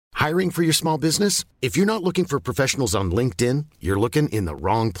Hiring for your small business? If you're not looking for professionals on LinkedIn, you're looking in the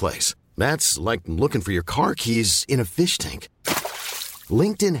wrong place. That's like looking for your car keys in a fish tank.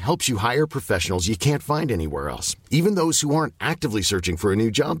 LinkedIn helps you hire professionals you can't find anywhere else, even those who aren't actively searching for a new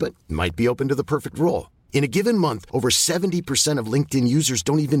job but might be open to the perfect role. In a given month, over 70% of LinkedIn users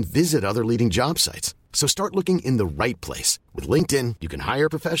don't even visit other leading job sites. So start looking in the right place. With LinkedIn, you can hire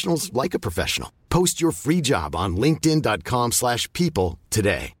professionals like a professional. Post your free job on linkedin.com/people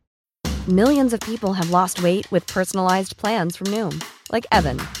today. Millions of people have lost weight with personalized plans from Noom. Like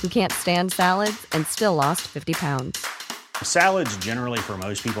Evan, who can't stand salads and still lost 50 pounds. Salads generally for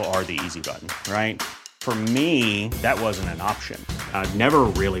most people are the easy button, right? For me, that wasn't an option. I never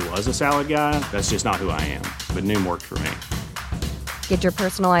really was a salad guy. That's just not who I am. But Noom worked for me. Get your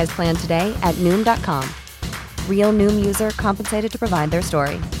personalized plan today at Noom.com. Real Noom user compensated to provide their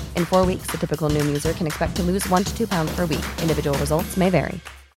story. In 4 weeks, the typical Noom user can expect to lose 1 to 2 pounds per week. Individual results may vary.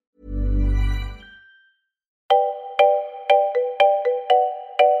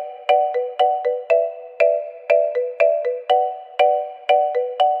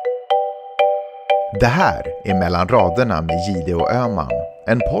 Det här är Mellan raderna med Gide och Öman,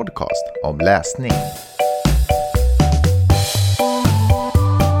 en podcast om läsning.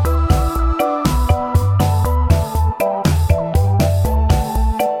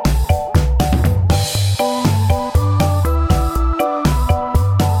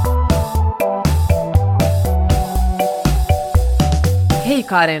 Hej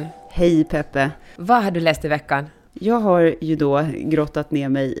Karin! Hej Peppe! Vad har du läst i veckan? Jag har ju då grottat ner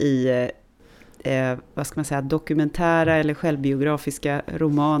mig i vad ska man säga, dokumentära eller självbiografiska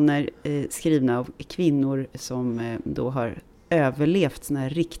romaner skrivna av kvinnor som då har överlevt såna här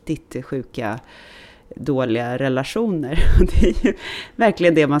riktigt sjuka, dåliga relationer. Det är ju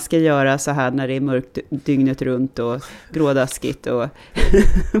verkligen det man ska göra så här när det är mörkt dygnet runt och grådaskigt. Och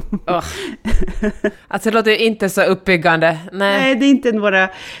Alltså det låter ju inte så uppbyggande. Nej, det är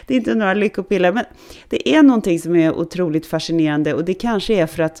inte några lyckopiller. Men det är någonting som är otroligt fascinerande, och det kanske är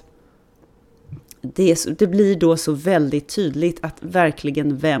för att det blir då så väldigt tydligt att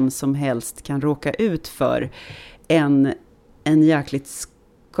verkligen vem som helst kan råka ut för en jäkligt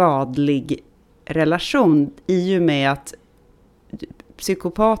skadlig relation, i och med att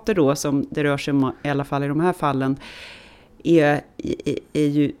psykopater då, som det rör sig om i alla fall i de här fallen, är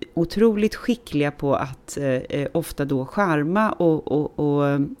ju otroligt skickliga på att ofta då charma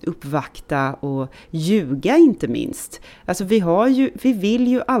och uppvakta och ljuga, inte minst. Alltså vi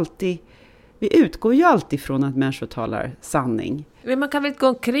utgår ju alltid från att människor talar sanning. Men man kan väl gå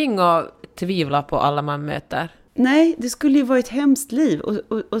omkring och tvivla på alla man möter? Nej, det skulle ju vara ett hemskt liv.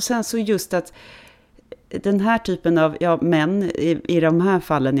 Och sen så just att den här typen av män, i de här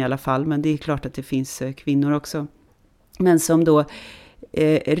fallen i alla fall, men det är klart att det finns kvinnor också, men som då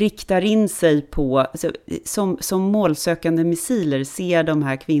riktar in sig på, alltså, som målsökande missiler, ser de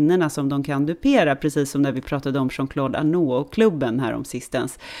här kvinnorna som de kan dupera, precis som när vi pratade om Jean-Claude Arnault och klubben här om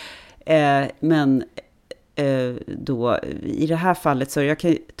sistens. Men då i det här fallet, så jag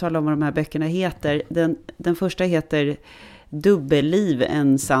kan tala om vad de här böckerna heter. Den första heter Dubbelliv,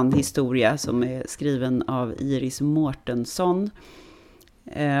 en sann historia, som är skriven av Iris Mårtensson.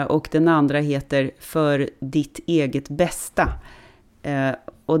 Och den andra heter För ditt eget bästa.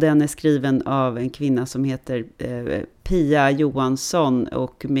 Och den är skriven av en kvinna som heter Pia Johansson,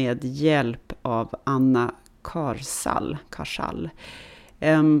 och med hjälp av Anna Karsall.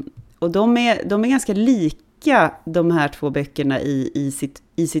 Och de är ganska lika, de här två böckerna i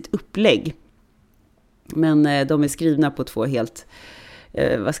sitt upplägg. Men de är skrivna på två helt,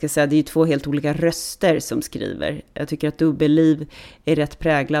 vad ska jag säga, det är ju två helt olika röster som skriver. Jag tycker att Dubbelliv är rätt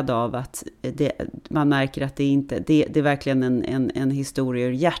präglad av att man märker att det är verkligen en historia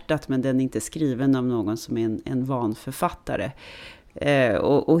ur hjärtat, men den är inte skriven av någon som är en van författare.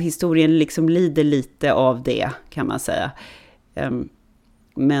 Och historien liksom lider lite av det, kan man säga.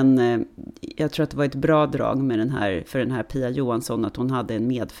 Men jag tror att det var ett bra drag med för den här Pia Johansson, att hon hade en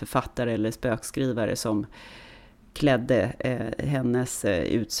medförfattare eller spökskrivare som klädde hennes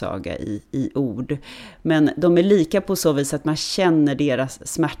utsaga i ord. Men de är lika på så vis att man känner deras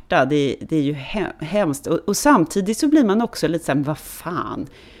smärta. Det är ju hemskt. Och samtidigt så blir man också lite så här, vad fan,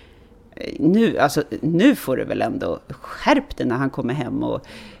 nu får du väl ändå skärp dig när han kommer hem och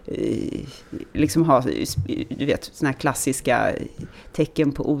liksom ha, du vet, såna här klassiska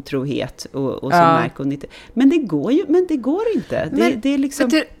tecken på otrohet och så märker hon inte. Men det går inte. Det är liksom,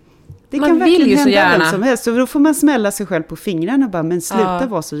 det kan verkligen hända vem som helst. Så då får man smälla sig själv på fingrarna och bara, men sluta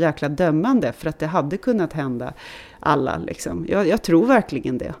vara så jäkla dömande, för att det hade kunnat hända alla liksom. Jag tror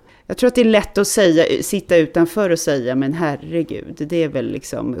verkligen det. Jag tror att det är lätt att sitta utanför och säga, men herregud, det är väl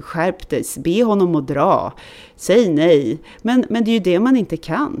liksom, skärp dig, be honom att dra, säg nej. Men det är ju det man inte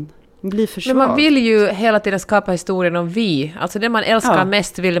kan. Bli för svag. Men man vill ju hela tiden skapa historien om vi. Alltså det man älskar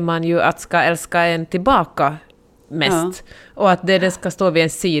mest vill man ju att ska älska en tillbaka mest. Ja. Och att det ska stå vid en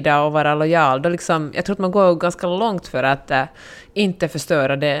sida och vara lojal. Då liksom, jag tror att man går ganska långt för att inte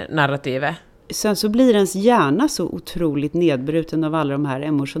förstöra det narrativet. Sen så blir ens hjärna så otroligt nedbruten av alla de här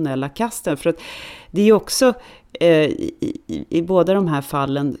emotionella kasten. För att det är ju också, i båda de här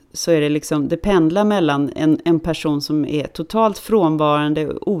fallen så är det liksom, det pendlar mellan en person som är totalt frånvarande,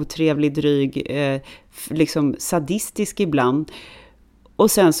 otrevlig, dryg, liksom sadistisk ibland.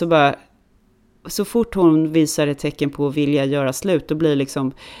 Och sen så bara, så fort hon visar ett tecken på att vilja göra slut, då blir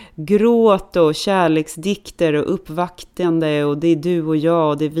liksom gråt och kärleksdikter och uppvaktande, och det är du och jag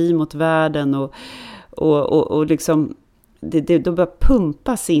och det är vi mot världen, och liksom då börjar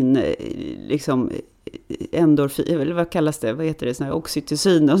pumpas in liksom endorfin, eller vad kallas det, vad heter det, sån här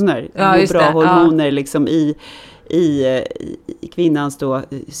oxytocin och såna här bra hormoner liksom i kvinnans då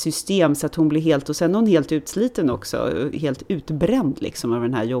system, så att hon blir helt, och sen är hon helt utsliten också, helt utbränd liksom av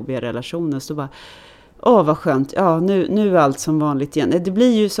den här jobbiga relationen. Så bara, vad skönt, nu är allt som vanligt igen. Det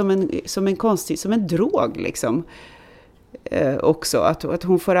blir ju som en konstig, som en drog liksom, också, att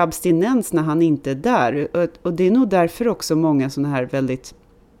hon får abstinens när han inte är där, och det är nog därför också många såna här väldigt,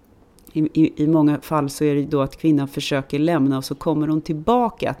 i många fall så är det då att kvinnan försöker lämna och så kommer hon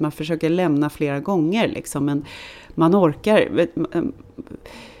tillbaka, att man försöker lämna flera gånger liksom, men man orkar,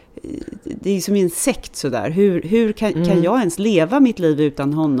 det är som en sekt sådär, hur kan jag ens leva mitt liv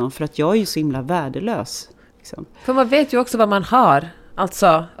utan honom, för att jag är ju så himla värdelös liksom. För man vet ju också vad man har,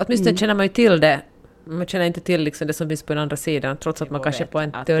 alltså åtminstone känner man ju till det. Man känner inte till liksom det som finns på den andra sidan, trots att man kanske på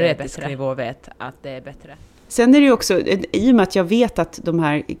en teoretisk nivå vet att det är bättre. Sen är det ju också, i och med att jag vet att de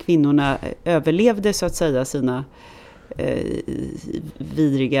här kvinnorna överlevde så att säga sina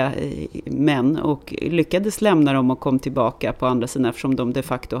vidriga män och lyckades lämna dem och kom tillbaka på andra sidan, eftersom de de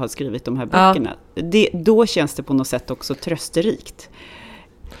facto har skrivit de här böckerna. Ja. Då känns det på något sätt också trösterikt.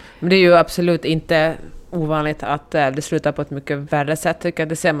 Men det är ju absolut inte ovanligt att det slutar på ett mycket värre sätt. Tycker jag.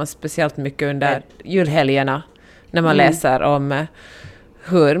 Det ser man speciellt mycket under julhelgerna när man läser om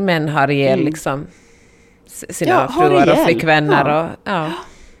hur män har ihjäl liksom sina fruar och flickvänner.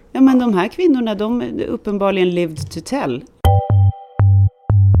 Ja, men de här kvinnorna, de uppenbarligen lived to tell.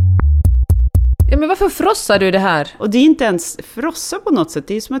 Ja, men varför frossar du det här? Och det är inte ens frossa på något sätt.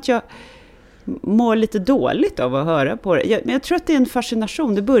 Det är som att jag mår lite dåligt av att höra på det. Men jag tror att det är en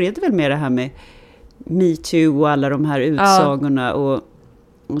fascination. Det började väl med det här med Me Too och alla de här utsagorna. Och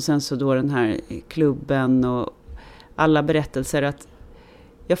sen så då den här klubben och alla berättelser, att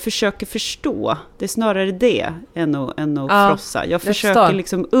jag försöker förstå. Det är snarare det än att frossa. Jag försöker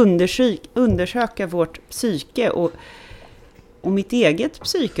liksom undersöka vårt psyke och mitt eget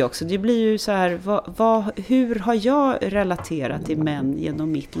psyke också. Det blir ju så här, hur har jag relaterat till män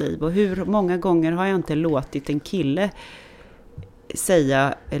genom mitt liv? Och hur många gånger har jag inte låtit en kille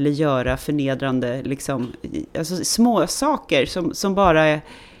säga eller göra förnedrande, liksom, alltså små saker som bara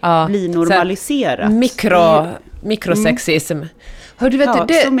blir normaliserat. Mikrosexism. Du vet,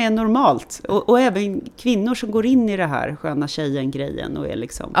 det som är normalt. Och även kvinnor som går in i det här sköna tjejen-grejen och är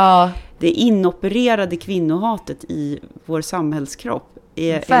liksom det inopererade kvinnohatet i vår samhällskropp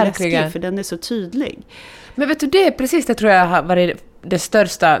är läskigt, för den är så tydlig. Men vet du, det är precis det, tror jag har varit det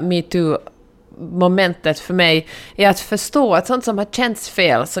största MeToo-momentet för mig, är att förstå att sånt som har känts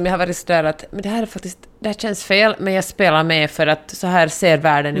fel, som jag har varit störd att men det här känns fel, men jag spelar med för att så här ser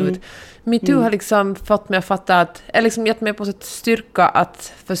världen ut. MeToo har liksom fått mig att fatta att, eller liksom gett mig på ett styrka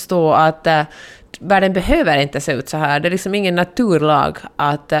att förstå att världen behöver inte se ut så här. Det är liksom ingen naturlag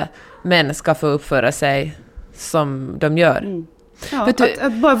att män ska få uppföra sig som de gör. Ja,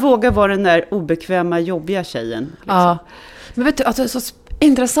 att bara våga vara den där obekväma, jobbiga tjejen. Liksom. Ja, men vet du, alltså, så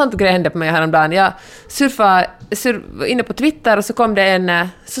intressant grej hände på mig häromdagen. Jag surfade inne på Twitter och så kom det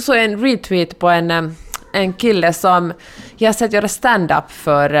så såg jag en retweet på en kille som jag har sett göra stand-up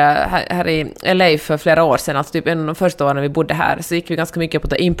för här i LA för flera år sedan, alltså typ en av de första åren vi bodde här, så gick vi ganska mycket på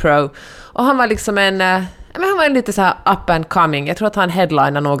The Impro, och han var liksom han var lite så här up and coming. Jag tror att han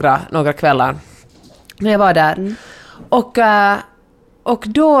headlinade några kvällar när jag var där. Och Och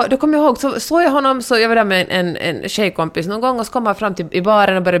då kommer jag ihåg, så såg jag honom, så jag var där med en tjejkompis någon gång och så kom han fram till i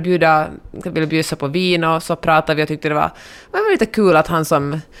baren och började ville bjussa på vin och så pratade vi och tyckte det var lite kul att han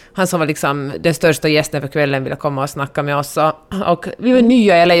som var liksom den största gästen för kvällen ville komma och snacka med oss. Och vi var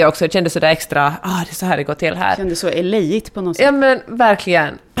nya i LA också, det kändes så där extra, det är så här det går till här. Kändes så LA-igt på något sätt. Ja men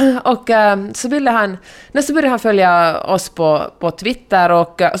verkligen. Och så började han följa oss på Twitter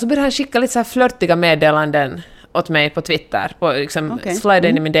och så började han skicka lite så här flörtiga meddelanden åt mig på Twitter, på liksom slida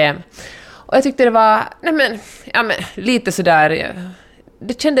in i min DM. Och jag tyckte det var lite sådär,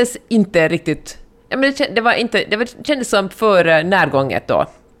 det kändes inte riktigt, det kändes som för närgånget då.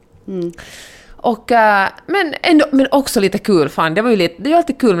 Och men också lite kul, fan, det är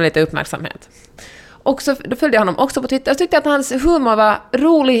alltid kul med lite uppmärksamhet. Och så då följde jag honom också på Twitter. Jag tyckte att hans humor var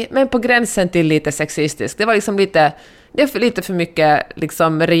rolig, men på gränsen till lite sexistisk. Det var liksom lite för mycket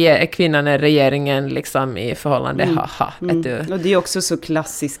liksom kvinnan är regeringen liksom i förhållande. Vet du. Och det är också så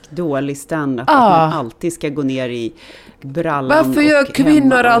klassisk dålig stand-up att man alltid ska gå ner i brallan. Varför gör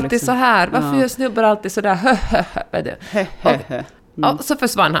kvinnor alltid liksom så här? Varför gör snubbar alltid så där? Vet du. Och så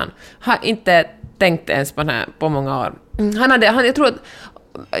försvann han. Har inte tänkt ens på det här på många år.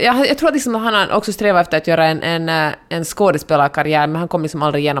 Jag tror att liksom han också strävar efter att göra en skådespelarkarriär, men han kom liksom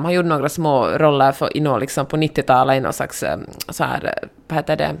aldrig igenom. Han gjorde några små roller liksom på 90-talet i någon slags så här, vad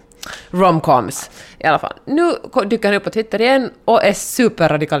heter det, romcoms i alla fall. Nu dyker han upp på Twitter igen och är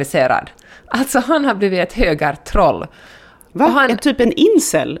superradikaliserad. Alltså han har blivit ett högertroll. Va? Han, typ en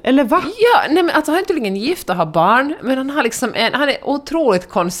incel? Eller va? Ja, nej men alltså han är tydligen gift och har barn, men han har liksom han är otroligt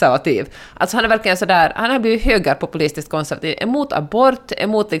konservativ. Alltså han är verkligen sådär, han har blivit högerpopulistiskt konservativ, emot abort,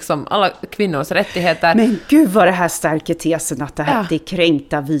 emot liksom alla kvinnors rättigheter. Men gud vad det här stärker tesen att det är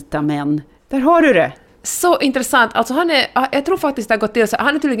kränkta vita män. Där har du det. Så intressant. Alltså jag tror faktiskt det har gått till så.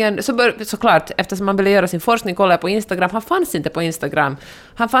 Han är tydligen, såklart, eftersom man ville göra sin forskning, kolla på Instagram. Han fanns inte på Instagram.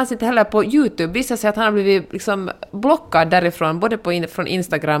 Han fanns inte heller på YouTube. Visar sig att han har blivit liksom blockad därifrån, både från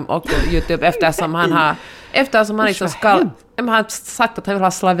Instagram och YouTube, eftersom han liksom han har sagt att han vill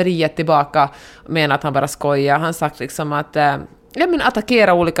ha slaveriet tillbaka, men att han bara skojar. Han har sagt liksom att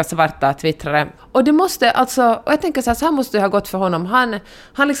attackera olika svarta twittrare. Och det måste alltså, och jag tänker så här måste det ha gått för honom.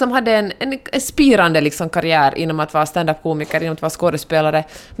 Han liksom hade en spirande liksom karriär inom att vara stand-up-komiker, inom att vara skådespelare,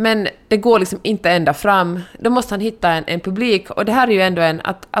 men det går liksom inte ända fram. Då måste han hitta en publik, och det här är ju ändå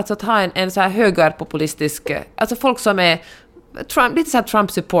att ha en så här högerpopulistisk, alltså folk som är lite så här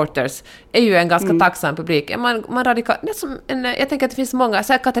Trump-supporters är ju en ganska tacksam publik. Man radikal, jag tänker att det finns många,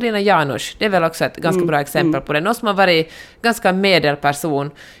 så här Katarina Janouch, det är väl också ett ganska bra exempel på det. Någon som har varit ganska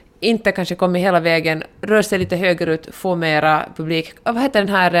medelperson, inte kanske kommit hela vägen, rör sig lite högerut, får mera publik. Vad heter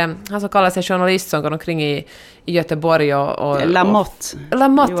den här, han som kallar sig journalist som går omkring i Göteborg och Lamotte.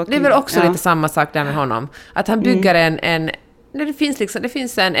 Det är väl också lite samma sak där med honom. Att han bygger det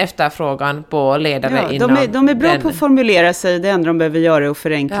finns en efterfrågan på ledare inom... De är bra på att formulera sig. Det enda de behöver göra är att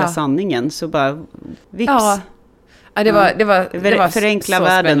förenkla sanningen. Så bara vips. Det var förenkla så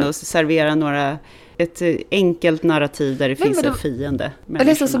världen spännande. och servera ett enkelt narrativ där det finns en fiende. Jag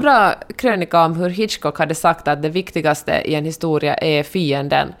läste så bra krönika om hur Hitchcock hade sagt att det viktigaste i en historia är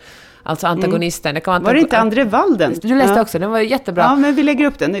fienden. Alltså antagonisten. Det kan var det inte André Walden? Du läste också, den var jättebra. Ja, men vi lägger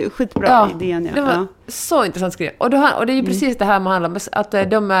upp den. Det är skitbra idén. Det var så intressant skrivet. Och det är ju precis det här man handlar om,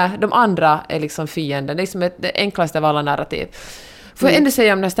 att de andra är liksom fienden. Det är liksom det enklaste av alla narrativ. Får jag ändå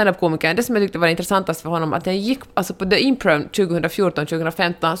säga om den här stand-up-komikern, det som jag tyckte var intressantast för honom, att jag gick alltså på The Improv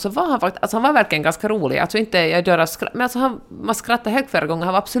 2014-2015, så var han faktiskt, alltså han var verkligen ganska rolig. Alltså inte jag dör men alltså man skrattade högt flera gånger.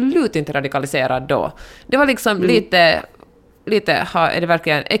 Han var absolut inte radikaliserad då. Det var liksom lite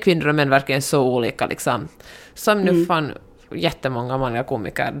är kvinnor och män verkligen så olika liksom. Som nu fan jättemånga manliga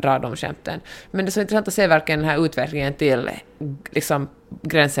komiker drar de skämten. Men det är så intressant att se verkligen den här utvecklingen till liksom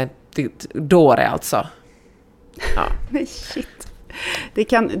gränsen till dåre alltså. Ja. Men shit.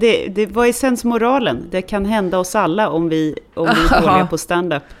 Det var i sensmoralen. Det kan hända oss alla om vi är dåliga på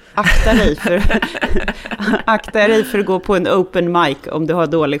stand-up. Akta dig för att gå på en open mic om du har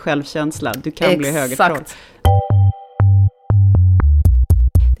dålig självkänsla. Du kan bli högertroll.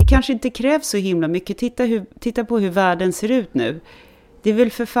 Det kanske inte krävs så himla mycket. Titta på hur världen ser ut nu. Det är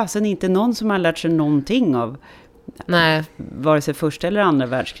väl för fasen inte någon som har lärt sig någonting av vare sig första eller andra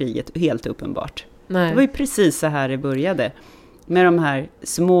världskriget. Helt uppenbart. Nej. Det var ju precis så här det började. Med de här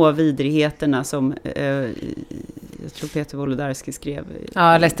små vidrigheterna som jag tror Peter Wolodarski skrev.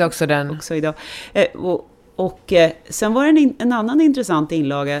 Ja, jag läste också den. Också idag. Sen var det en annan intressant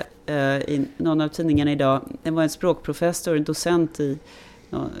inlaga i någon av tidningarna idag. Det var en språkprofessor, en docent i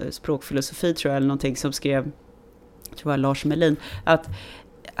språkfilosofi tror jag, eller någonting som skrev, tror jag Lars Melin, att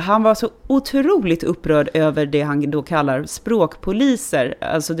han var så otroligt upprörd över det han då kallar språkpoliser.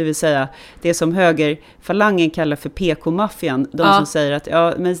 Alltså det vill säga det som högerfalangen kallar för PK-maffian. De som säger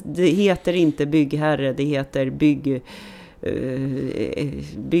att men det heter inte byggherre, det heter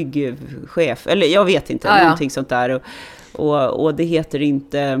byggchef. Eller jag vet inte, någonting sånt där. Och det heter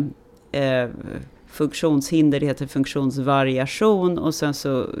inte funktionshinder, det heter funktionsvariation. Och sen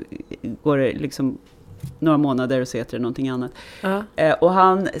så går det liksom några månader och så heter det någonting annat. Och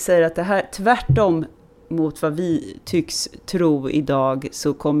han säger att det här, tvärtom mot vad vi tycks tro idag,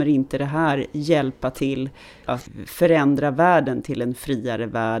 så kommer inte det här hjälpa till att förändra världen till en friare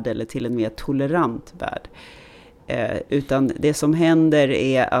värld eller till en mer tolerant värld. Utan det som händer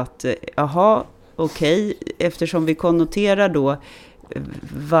är att, eftersom vi konnoterar då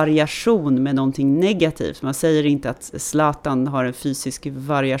variation med någonting negativt. Man säger inte att Zlatan har en fysisk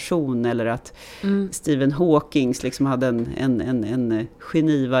variation eller att Stephen Hawking liksom hade en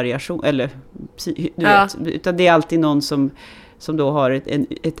genivariation eller du vet, utan det är alltid någon som då har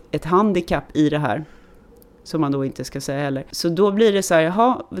ett handikapp i det här som man då inte ska säga heller. Så då blir det så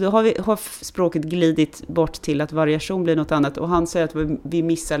här, då har språket glidit bort till att variation blir något annat, och han säger att vi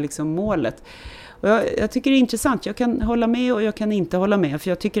missar liksom målet. Och jag tycker det är intressant. Jag kan hålla med och jag kan inte hålla med. För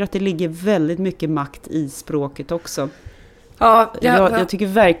jag tycker att det ligger väldigt mycket makt i språket också. Jag tycker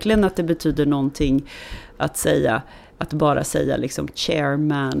verkligen att det betyder någonting att säga, att bara säga liksom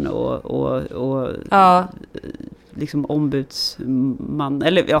chairman och liksom ombudsman.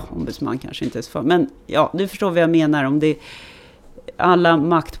 Eller ombudsman kanske inte är så för. Men du förstår vad jag menar. Om det alla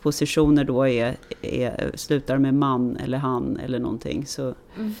maktpositioner då slutar med man eller han eller någonting. Så.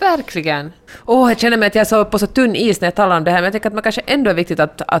 Verkligen. Jag känner mig att jag är så på så tunn is när jag talar om det här. Men jag tänker att man kanske ändå är viktigt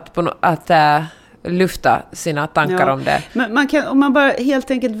att lufta sina tankar om det. Men om man bara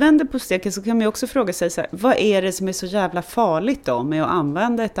helt enkelt vänder på steken, så kan man ju också fråga sig så här, vad är det som är så jävla farligt då med att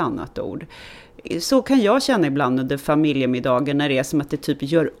använda ett annat ord? Så kan jag känna ibland under familjemiddagen, när det är som att det typ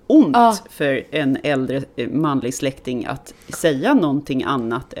gör ont för en äldre manlig släkting att säga någonting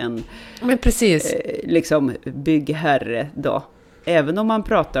annat än liksom byggherre då. Även om man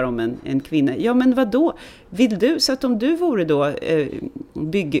pratar om en kvinna. Ja, men vadå? Vill du, så att om du vore då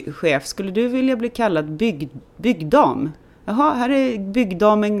byggchef, skulle du vilja bli kallad byggdam? Jaha, här är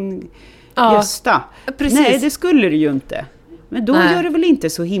byggdamen Gösta. Precis. Nej, det skulle du ju inte. Men då gör det väl inte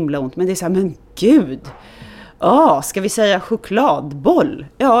så himla ont. Men det är så här, men gud. Ska vi säga chokladboll?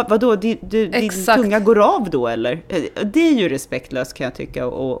 Ja, vadå? Din tunga går av då, eller? Det är ju respektlöst, kan jag tycka.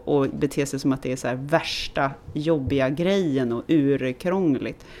 Och bete sig som att det är så här värsta jobbiga grejen och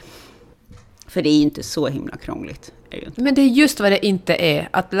urkrångligt. För det är ju inte så himla krångligt. Men det är just vad det inte är,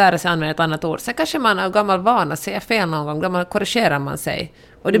 att lära sig använda ett annat ord. Sen kanske man av gammal vana säger fel någon gång, då korrigerar man sig.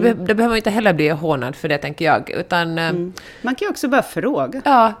 Och det behöver man inte heller bli hånad för det, tänker jag. Utan, man kan ju också bara fråga.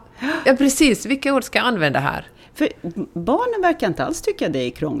 Ja, precis. Vilka ord ska jag använda här? För barnen verkar inte alls tycka det är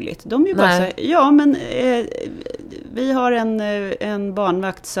krångligt. De är ju bara så här, men vi har en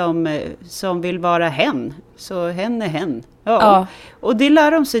barnvakt som vill vara hen. Så hen är hen. Ja. Och det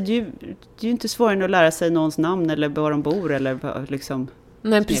lär de sig. Det är ju inte svårare än att lära sig någons namn eller var de bor eller liksom...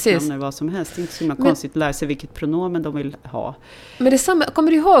 Nej, precis. Eller vad som helst. Det är inte så konstigt att lära sig vilket pronomen de vill ha. Men detsamma,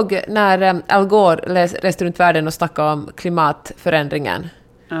 kommer du ihåg när Al Gore reste runt världen och snackade om klimatförändringen?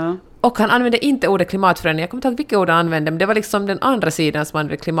 Ja. Och han använde inte ordet klimatförändring. Jag kommer inte ihåg vilka ord han använde, men det var liksom den andra sidan som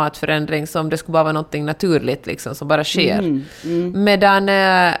använde klimatförändring, som det skulle bara vara någonting naturligt liksom, som bara sker.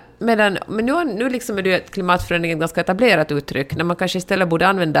 Men nu liksom är det ett klimatförändring ett ganska etablerat uttryck, när man kanske istället borde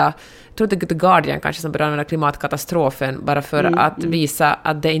använda, jag tror inte The Guardian kanske som borde använda klimatkatastrofen bara för att visa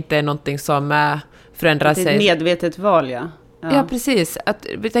att det inte är någonting som förändrar sig. Det är ett medvetet val, Ja, precis.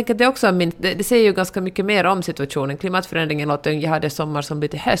 Vi tänker att det också det säger ju ganska mycket mer om situationen. Klimatförändringen låter jag hade sommar som blir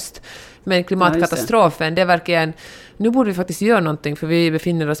till höst. Men klimatkatastrofen, det är verkligen... Nu borde vi faktiskt göra någonting, för vi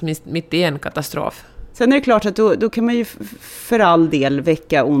befinner oss mitt i en katastrof. Sen är det klart att då kan man ju för all del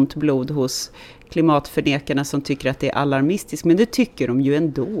väcka ont blod hos klimatförnekarna som tycker att det är alarmistiskt, men det tycker de ju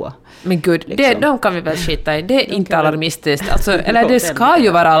ändå. Men gud, liksom. De kan vi väl skita i. Det är inte alarmistiskt. Alltså, eller det ska ju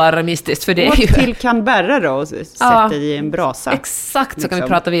vara alarmistiskt, för det är ju... till Canberra då och sätta i en brasa. Exakt, så liksom. Kan vi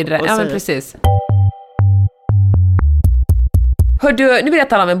prata vidare. Ja, men precis. Hör du, nu vill jag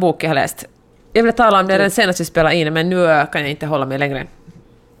tala om en bok jag har läst. Jag vill tala om den senaste vi spelade in, men nu kan jag inte hålla mig längre.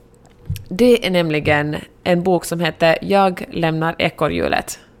 Det är nämligen en bok som heter Jag lämnar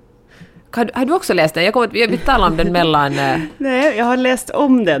ekorrhjulet. Har du också läst den? Jag vill tala om den mellan... Nej, jag har läst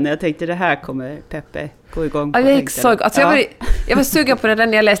om den. Jag tänkte det här kommer Peppe gå igång på. Jag var sugen på den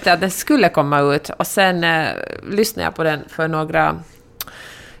när jag läste att den skulle komma ut. Och sen lyssnade jag på den för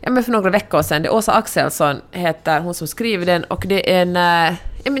några veckor sedan. Det är Åsa Axelsson heter hon som skriver den. Och det är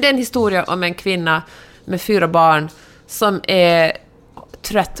men det är en historia om en kvinna med 4 barn som är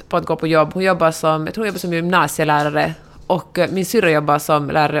trött på att gå på jobb. Hon jobbar som gymnasielärare. Och min syrra jobbar som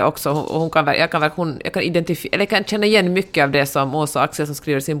lärare också, och jag kan känna igen mycket av det som Åsa Axel som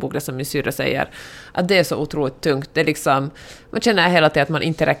skriver sin bok, det som min syrra säger, att det är så otroligt tungt. Det är liksom, man känner hela tiden att man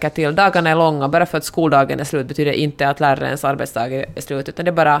inte räcker till. Dagarna är långa, bara för att skoldagen är slut betyder inte att lärarens arbetsdag är slut, utan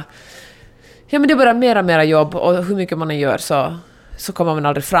det är bara, men det är bara mera jobb, och hur mycket man än gör så kommer man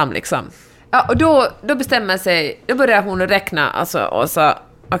aldrig fram liksom. Ja, och då bestämmer sig, då börjar hon räkna, alltså Åsa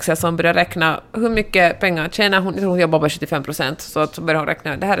Axel som börjar räkna hur mycket pengar tjänar hon. Hon jobbar bara 75%, så börjar hon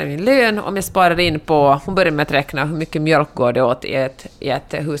räkna, det här är min lön, om jag sparar in på, hon börjar med att räkna hur mycket mjölk går det åt i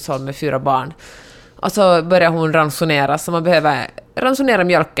ett hushåll med 4 barn. Och så börjar hon ransonera, så man behöver ransonera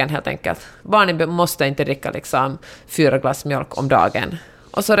mjölken helt enkelt. Barnen måste inte dricka liksom 4 glas mjölk om dagen.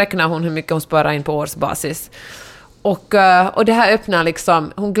 Och så räknar hon hur mycket hon sparar in på årsbasis. Och det här öppnar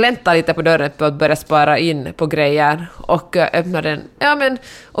liksom, hon gläntar lite på dörren på att börja spara in på grejer, och öppnar den,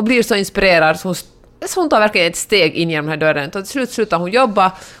 och blir så inspirerad så hon tar verkligen ett steg in genom den här dörren. Till slut slutar hon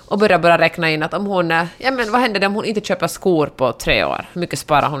jobba och börjar bara räkna in att om hon, vad händer om hon inte köper skor på 3 år? Hur mycket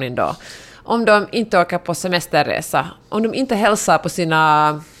sparar hon in då? Om de inte åker på semesterresa, om de inte hälsar på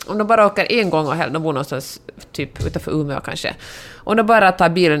om de bara åker en gång och de bor någonstans typ utanför Umeå kanske. Om de bara tar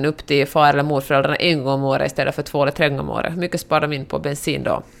bilen upp till far- eller morföräldrarna en gång om året istället för 2 eller 3 gånger om året. Hur mycket sparar de in på bensin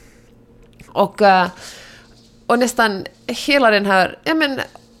då? Och nästan hela den här,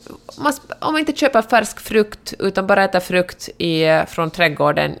 om man inte köper färsk frukt utan bara äter frukt från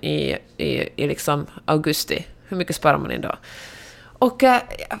trädgården i liksom augusti, hur mycket sparar man in då? Och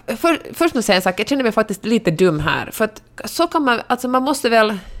först nu säger en sak, jag känner mig faktiskt lite dum här, för att så kan man, alltså man måste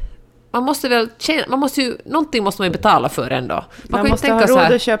väl tjäna, någonting måste man ju betala för ändå. Man måste ha råd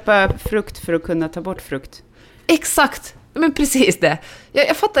att köpa frukt för att kunna ta bort frukt. Exakt, men precis det.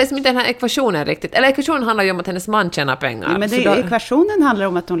 Jag fattar liksom inte den här ekvationen riktigt. Eller ekvationen handlar ju om att hennes man tjänar pengar. Ja, men ekvationen handlar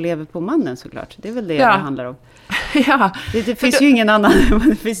om att hon lever på mannen såklart. Det är väl det handlar om. Ja. Det finns ju ingen annan.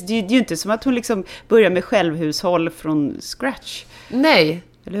 Det är ju inte som att hon liksom börjar med självhushåll från scratch. Nej.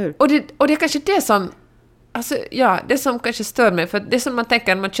 Eller hur? Och det är kanske det som, alltså, det som kanske stör mig, för det som man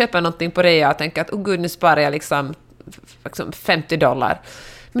tänker när man köper någonting på rea och tänker att gud, nu sparar jag liksom $50.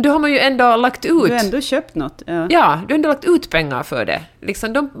 Men då har man ju ändå lagt ut. Du har ändå köpt något. Ja, du har ändå lagt ut pengar för det.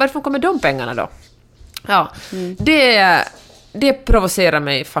 Liksom, varför kommer de pengarna då? Ja, det provocerar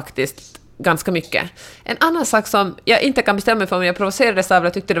mig faktiskt ganska mycket. En annan sak som jag inte kan bestämma mig för, men jag provocerades av,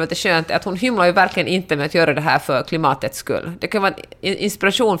 jag tyckte det var lite skönt, att hon hymlar ju verkligen inte med att göra det här för klimatets skull. Det kan vara en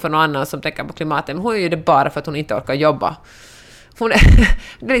inspiration för någon annan som tänker på klimatet, men hon gör det bara för att hon inte orkar jobba. Hon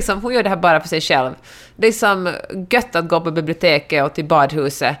gör det här bara för sig själv. Det är som gött att gå på biblioteket och till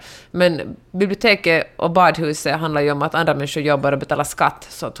badhuset, men biblioteket och badhuset handlar ju om att andra människor jobbar och betalar skatt,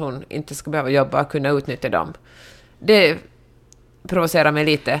 så att hon inte ska behöva jobba och kunna utnyttja dem. Det provocerar mig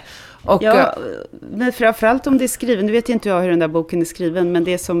lite. Och, ja, men framförallt om det är skriven, nu vet inte jag hur den där boken är skriven, men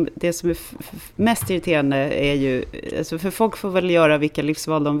det som är mest irriterande är ju, alltså, för folk får väl göra vilka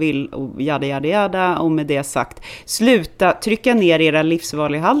livsval de vill och jada, och med det sagt, sluta trycka ner era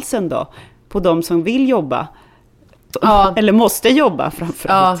livsval i halsen då, på de som vill jobba, eller måste jobba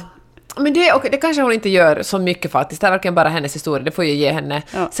framförallt. Ja. Men det kanske hon inte gör så mycket faktiskt, det är verkligen bara hennes historia, det får ju ge henne.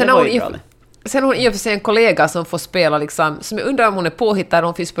 Ja, sen har hon i och för sig en kollega som får spela liksom, som jag undrar om hon är påhittad eller om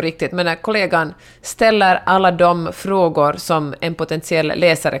hon finns på riktigt, men när kollegan ställer alla de frågor som en potentiell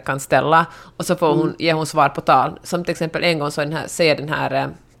läsare kan ställa, och så får ger hon svar på tal. Som till exempel en gång så säger den här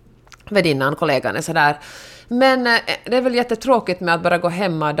värdinnan, kollegan, är sådär: men det är väl jättetråkigt med att bara gå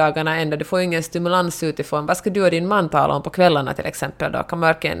hemma dagarna ända, du får ju ingen stimulans utifrån. Vad ska du och din man tala om på kvällarna till exempel då? Kan man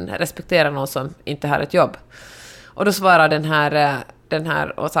verkligen respektera någon som inte har ett jobb? Och då svarar den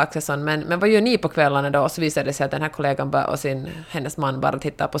här Åsa Axelsson, men vad gör ni på kvällarna då? Och så visar det sig att den här kollegan och hennes man bara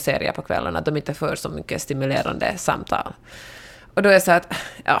tittar på serier på kvällarna. De inte för så mycket stimulerande samtal. Och då är det så att,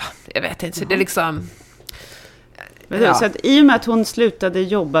 jag vet inte, så det är liksom... Ja. Så att i och med att hon slutade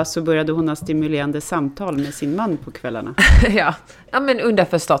jobba så började hon ha stimulerande samtal med sin man på kvällarna. ja, men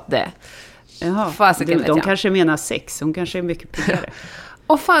underförstått det. Jaha, de kanske menar sex, hon kanske är mycket piggare.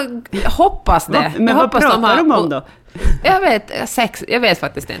 Och fan, jag hoppas det. Men vad pratar de om då? Jag vet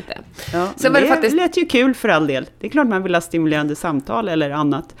faktiskt inte. Ja, sen det lät ju kul för all del. Det är klart man vill ha stimulerande samtal eller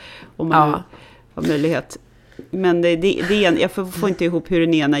annat om man har möjlighet. Men jag får inte ihop hur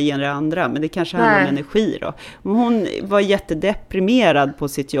den ena ger det andra, men det kanske handlar om energi då. Hon var jättedeprimerad på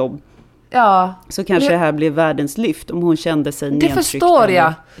sitt jobb Ja. Så kanske det här blev världens lyft om hon kände sig nedtryckt. Det förstår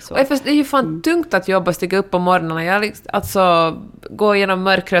jag. Så. Och det är ju fan tungt att jobba, stiga upp på morgnarna. Jag alltså gå igenom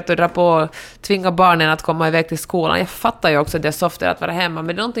mörkret och dra på, tvinga barnen att komma iväg till skolan. Jag fattar ju också att det är softare att vara hemma,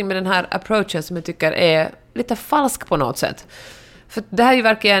 men det är någonting med den här approachen som jag tycker är lite falsk på något sätt. För det här är ju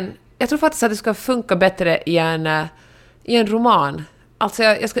verkligen, jag tror faktiskt att det ska funka bättre i en roman. Alltså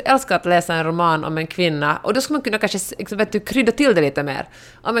jag skulle älska att läsa en roman om en kvinna, och då skulle man kunna kanske krydda till det lite mer.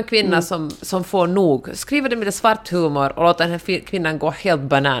 Om en kvinna som får nog. Skriva det med det svart humor och låta den här kvinnan gå helt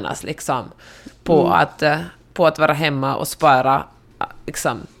bananas liksom, på att vara hemma och spara.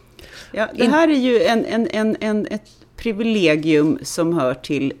 Liksom. Ja, det här är ju ett privilegium som hör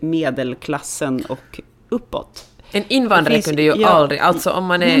till medelklassen och uppåt. En invandrare kunde ju aldrig, alltså om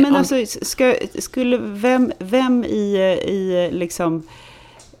man är... Nej, men alltså, skulle vem i liksom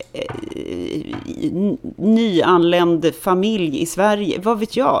nyanländ familj i Sverige, vad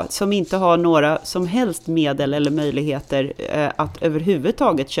vet jag, som inte har några som helst medel eller möjligheter att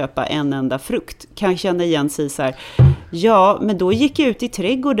överhuvudtaget köpa en enda frukt, kan känna igen sig så här: ja, men då gick jag ut i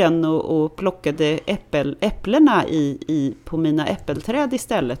trädgården och plockade äpplena på mina äppelträd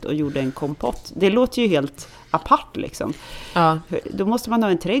istället och gjorde en kompott. Det låter ju helt apart liksom. Ja. Då måste man ha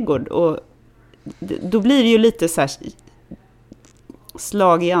en trädgård, och då blir det ju lite så här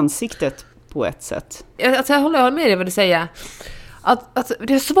slag i ansiktet på ett sätt. Alltså jag håller med dig vad du säger. Att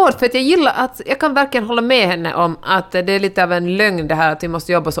det är svårt, för att jag gillar att jag kan verkligen hålla med henne om att det är lite av en lögn det här att vi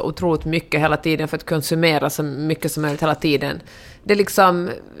måste jobba så otroligt mycket hela tiden för att konsumera så mycket som möjligt hela tiden. Det är liksom,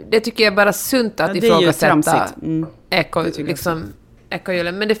 det tycker jag är bara sunt att ifrågasätta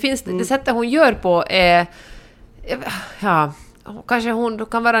ekojulen. Men det finns det sättet hon gör på är, ja, kanske hon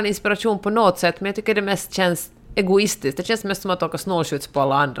kan vara en inspiration på något sätt, men jag tycker det mest känns egoistiskt. Det känns mest som att åka snålskjuts på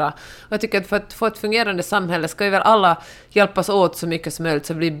alla andra. Och jag tycker att för att få ett fungerande samhälle ska vi väl alla hjälpas åt så mycket som möjligt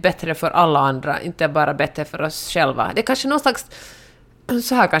så det blir bättre för alla andra, inte bara bättre för oss själva. Det är kanske någon slags,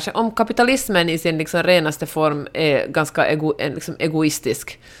 så här kanske, om kapitalismen i sin liksom renaste form är ganska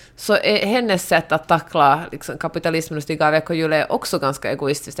egoistisk, så är hennes sätt att tackla liksom kapitalismen och stiga av ekojulet också ganska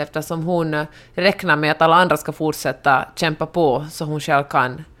egoistiskt, eftersom hon räknar med att alla andra ska fortsätta kämpa på så hon själv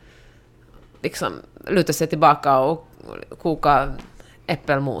kan liksom luta sig tillbaka och koka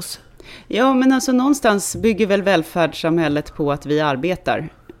äppelmos. Ja, men alltså någonstans bygger väl välfärdssamhället på att vi arbetar.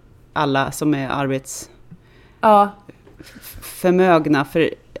 Alla som är arbetsförmögna. För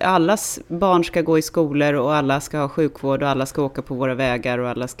allas barn ska gå i skolor och alla ska ha sjukvård och alla ska åka på våra vägar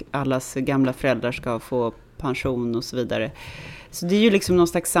och allas gamla föräldrar ska få pension och så vidare. Så det är ju liksom någon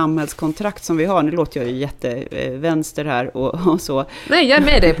slags samhällskontrakt som vi har. Nu låter jag ju jättevänster här och så. Nej, jag är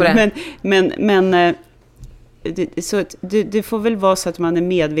med dig på det. Men det får väl vara så att man är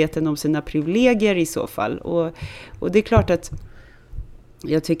medveten om sina privilegier i så fall. Och det är klart att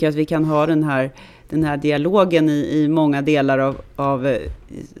jag tycker att vi kan ha den här dialogen i många delar av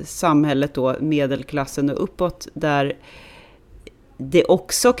samhället då, medelklassen och uppåt, där det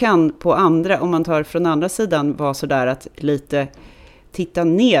också kan på andra, om man tar från andra sidan, vara så där att lite titta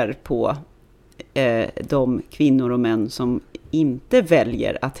ner på de kvinnor och män som inte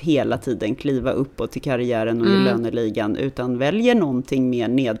väljer att hela tiden kliva uppåt i karriären och i löneligan, utan väljer någonting mer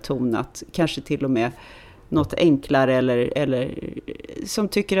nedtonat, kanske till och med något enklare eller som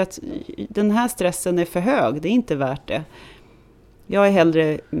tycker att den här stressen är för hög, det är inte värt det. Jag är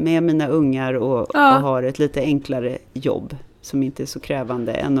hellre med mina ungar och har ett lite enklare jobb som inte är så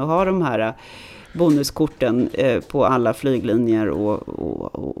krävande än att ha de här bonuskorten på alla flyglinjer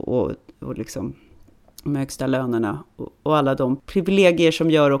och liksom de högsta lönerna och alla de privilegier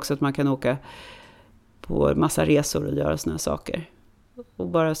som gör också att man kan åka på massa resor och göra såna här saker och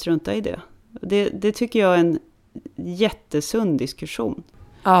bara strunta i det. Det tycker jag är en jättesund diskussion.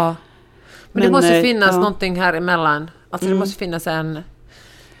 Ja, men det måste finnas någonting här emellan. Alltså det måste finnas en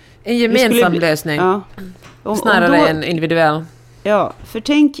gemensam lösning. Ja. Snarare än individuell. Ja, för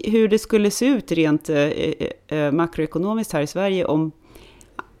tänk hur det skulle se ut rent makroekonomiskt här i Sverige om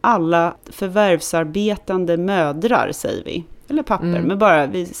alla förvärvsarbetande mödrar, säger vi, eller papper, men bara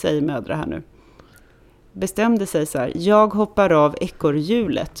vi säger mödrar här nu, bestämde sig så här: jag hoppar av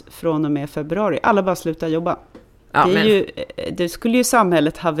ekorrhjulet från och med februari. Alla bara slutar jobba. Ja, det skulle ju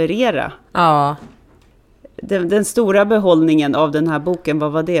samhället haverera. Ja. Den stora behållningen av den här boken,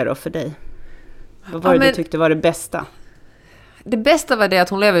 vad var det då för dig? Vad var det du tyckte var det bästa? Det bästa var det att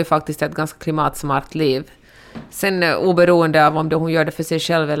hon lever ju faktiskt ett ganska klimatsmart liv. Sen oberoende av om hon gör det för sig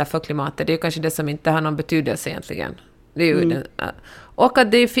själv eller för klimatet, det är ju kanske det som inte har någon betydelse egentligen. Det är ju och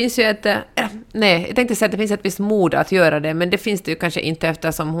att det finns ju jag tänkte säga att det finns ett visst mod att göra det, men det finns det ju kanske inte,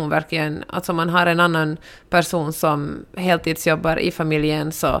 eftersom hon verkligen, alltså man har en annan person som heltidsjobbar i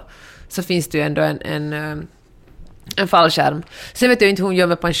familjen, så så finns det ju ändå en fallskärm. Sen vet jag inte hur hon gör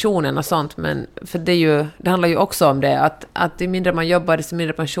med pensionen och sånt, men för det handlar ju också om det, att ju mindre man jobbar, desto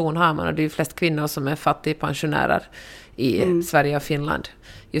mindre pension har man, och det är ju flest kvinnor som är fattigpensionärer i Sverige och Finland.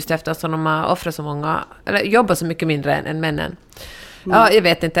 Just eftersom de har offrat så många, eller jobbar så mycket mindre än männen. Ja, jag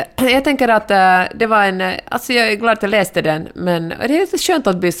vet inte. Jag tänker att det var alltså jag är glad att jag läste den, men det är lite skönt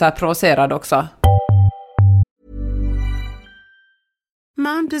att bli så här provocerad också.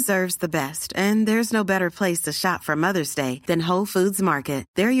 Mom deserves the best, and there's no better place to shop for Mother's Day than Whole Foods Market.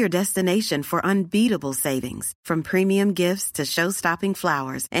 They're your destination for unbeatable savings, from premium gifts to show-stopping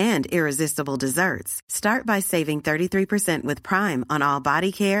flowers and irresistible desserts. Start by saving 33% with Prime on all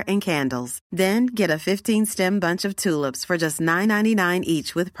body care and candles. Then get a 15-stem bunch of tulips for just $9.99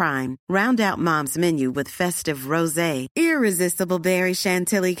 each with Prime. Round out Mom's menu with festive rosé, irresistible berry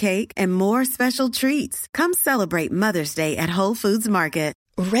chantilly cake, and more special treats. Come celebrate Mother's Day at Whole Foods Market.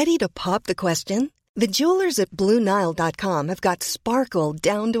 Ready to pop the question? The jewelers at BlueNile.com have got sparkle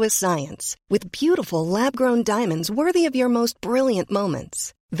down to a science with beautiful lab-grown diamonds worthy of your most brilliant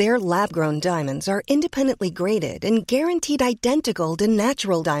moments. Their lab-grown diamonds are independently graded and guaranteed identical to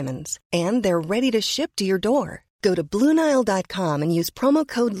natural diamonds, and they're ready to ship to your door. Go to BlueNile.com and use promo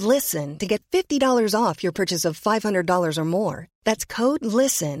code LISTEN to get $50 off your purchase of $500 or more. That's code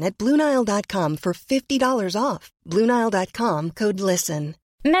LISTEN at BlueNile.com for $50 off. BlueNile.com, code LISTEN.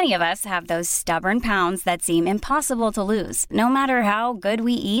 Many of us have those stubborn pounds that seem impossible to lose, no matter how good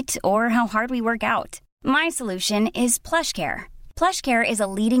we eat or how hard we work out. My solution is PlushCare. PlushCare is a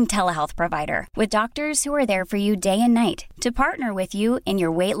leading telehealth provider with doctors who are there for you day and night to partner with you in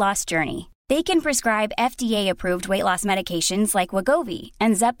your weight loss journey. They can prescribe FDA-approved weight loss medications like Wegovy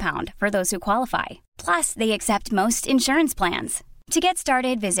and Zepbound for those who qualify. Plus, they accept most insurance plans. To get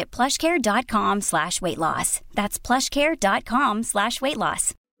started, visit plushcare.com/weightloss. That's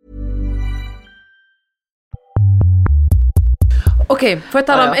plushcare.com/weightloss. Okej, får jag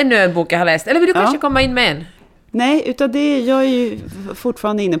tala om ännu en bok jag har läst? Eller vill du kanske komma in med en? Nej, utan jag är ju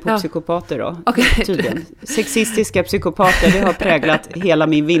fortfarande inne på psykopater då. Tydligen. Sexistiska psykopater, det har präglat hela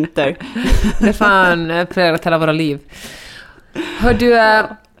min vinter. Det fan präglat hela våra liv. Hör du,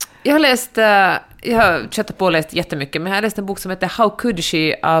 jag har chattat på och läst jättemycket, men jag har läst en bok som heter How Could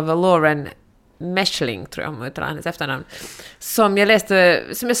She av Lauren Meshling, tror jag hon heter hennes efternamn, som jag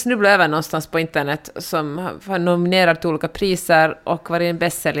snubblade över någonstans på internet, som var nominerad till olika priser och var en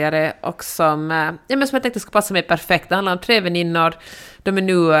bästsäljare, och som jag tänkte skulle passa mig perfekt. Det handlar om 3 väninnor, de är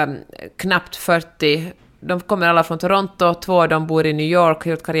nu knappt 40, de kommer alla från Toronto, 2 av dem bor i New York,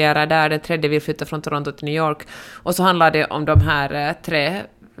 har gjort karriär där, den 3:e vill flytta från Toronto till New York, och så handlar det om de här 3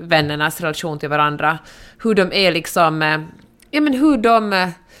 vännernas relation till varandra, hur de är liksom,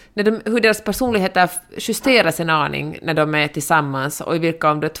 hur deras personligheter justeras en aning när de är tillsammans, och i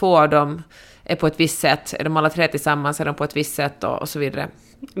vilka, om det 2 av dem är på ett visst sätt, är de alla 3 tillsammans, är de på ett visst sätt och så vidare.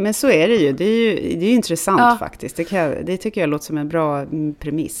 Men så är det ju. Det är ju intressant faktiskt. Det tycker jag låter som en bra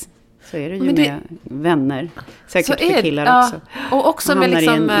premiss. Så är det ju med vänner. Säkert för killar också. Och också med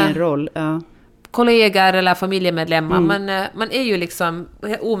liksom i en roll. Kollegor eller familjemedlemmar. Man är ju liksom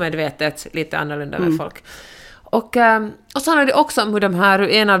omedvetet lite annorlunda med folk. Och så handlar det också om hur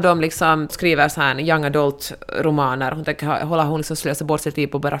en av dem liksom skriver så här young adult romaner. Hon tänker hon liksom slösar bort sitt liv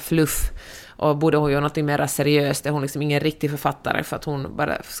på bara fluff, och borde hon göra något mer seriöst. Är hon liksom ingen riktig författare, för att hon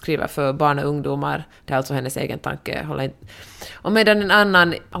bara skriver för barn och ungdomar. Det är alltså hennes egen tanke. Och medan en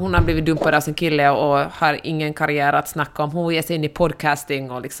annan, hon har blivit dumpad av sin kille och har ingen karriär att snacka om. Hon ger sig in i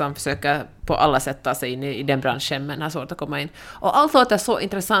podcasting och liksom försöker på alla sätt ta sig in i den branschen, men har svårt att komma in. Och allt låter så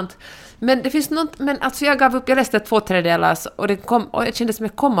intressant. Men det finns något, men alltså jag gav upp, jag läste 2/3 och jag kände som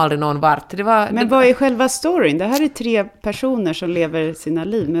jag kom aldrig någon vart. Men vad är själva storyn? Det här är 3 personer som lever sina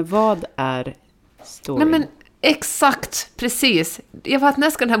liv, men vad är storyn? Nej, men exakt, precis. Jag var att när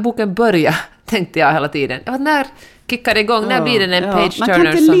ska den här boken börja, tänkte jag hela tiden. Jag var när kickar det igång, när blir den en page turner? Man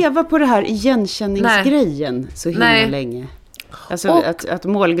kan inte leva på det här igenkänningsgrejen så himla länge. Alltså att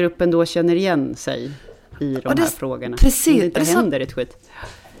målgruppen då känner igen sig i de här frågorna. Precis. Det inte händer ett skit.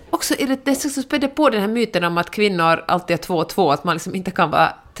 Också är det så spädde på den här myten om att kvinnor alltid är 2 och 2, att man liksom inte kan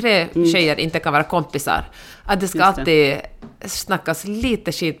vara 3 tjejer inte kan vara kompisar. Att det ska alltid snackas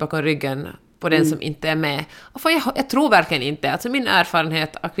lite skit bakom ryggen på den som inte är med. Och jag tror verkligen inte. Alltså min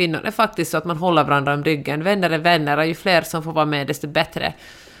erfarenhet av kvinnor är faktiskt så att man håller varandra om ryggen. Vänner är vänner, och ju fler som får vara med desto bättre.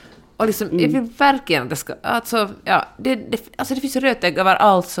 Och liksom, jag vill verkligen att det ska... Alltså, det finns rötägg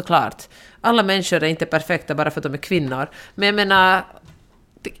överallt såklart. Alla människor är inte perfekta bara för att de är kvinnor. Men jag menar...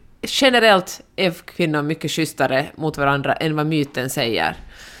 Generellt är kvinnor mycket schysstare mot varandra än vad myten säger.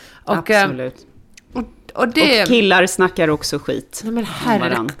 Absolut. Och killar snackar också skit. Nej,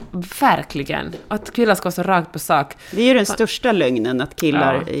 men verkligen. Att killar ska vara så rakt på sak. Det är ju den största lögnen, att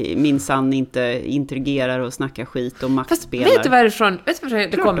killar minsann inte interagerar och snackar skit och maktspelar. Vet du varifrån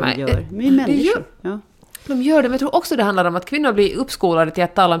det kommer? De gör. De är människor. De gör det, men jag tror också det handlar om att kvinnor blir uppskolade till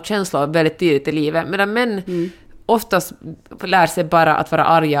att tala om känslor väldigt tidigt i livet, medan män oftast lär sig bara att vara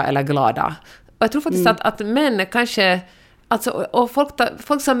arga eller glada. Och jag tror faktiskt att män kanske... Alltså, och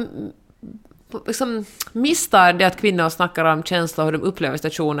folk som liksom misstar det att kvinnor snackar om känslor och hur de upplever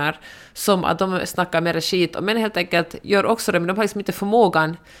situationer som att de snackar mer skit, och män helt enkelt gör också det, men de har liksom inte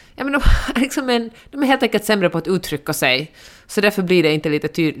förmågan. Ja, men de är helt enkelt sämre på att uttrycka sig, så därför blir det inte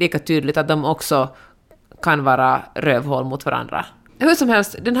lika tydligt att de också kan vara rövhål mot varandra. Hur som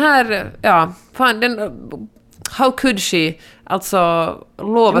helst, den här, How could she, alltså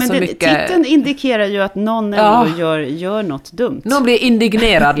lova så mycket. Titeln indikerar ju att någon ändå gör något dumt. Någon blir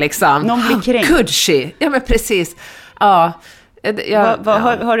indignerad liksom. Någon blir kränkt. How could she? Ja, men precis. Ja.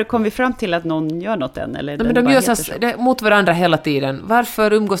 Har du kommit fram till att någon gör något än? Eller men de gör så mot varandra hela tiden.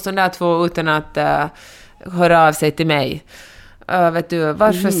 Varför umgås de där två utan att höra av sig till mig? Vet du,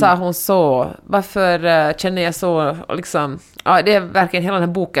 varför sa hon så? Varför känner jag så? Liksom, det är verkligen hela den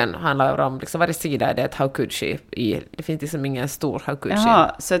här boken handlar om, liksom, varje sida är det ett how could she i. Det finns liksom ingen stor how could she.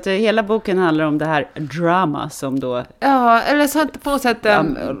 Jaha, så att hela boken handlar om det här drama som då... Ja, eller så på något sätt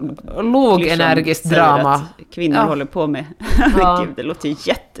lågenergiskt drama. Att kvinnor håller på med. Gud, det låter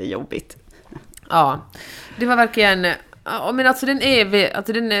jättejobbigt. Ja, det var verkligen... Men alltså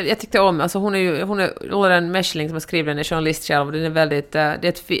jag tyckte om, alltså hon är Lauren Meschling som har skrivit den, är journalist själv, och den är väldigt,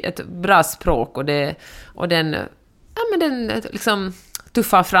 det är ett bra språk, och den liksom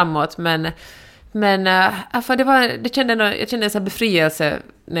tuffar framåt, men jag kände en sån befrielse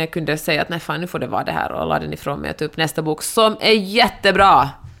när jag kunde säga att nej fan, nu får det vara det här, och la den ifrån mig och ta upp nästa bok som är jättebra.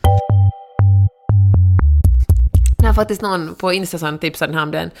 Jag har faktiskt någon på Insta som tipsade den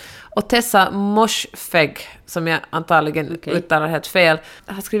om den. Och Tessa Moshfegh, som jag antagligen uttalar helt fel,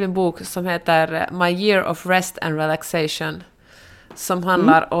 har skrivit en bok som heter My Year of Rest and Relaxation. Som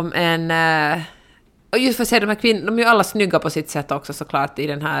handlar om en... och just för att se, de här kvinnorna, de är ju alla snygga på sitt sätt också såklart i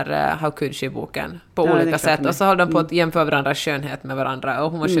den här How Could She-boken. På olika sätt. Och så håller de på att jämföra varandras skönhet med varandra.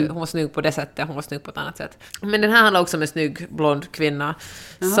 Och hon var snygg på det sättet, hon var snygg på ett annat sätt. Men den här handlar också om en snygg blond kvinna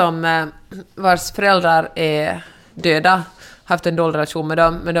som vars föräldrar är döda, haft en dålig relation med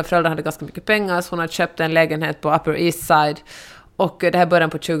dem, men de föräldrarna hade ganska mycket pengar, så hon hade köpt en lägenhet på Upper East Side, och det här början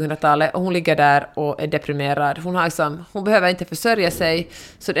på 2000-talet, och hon ligger där och är deprimerad. Hon behöver inte försörja sig,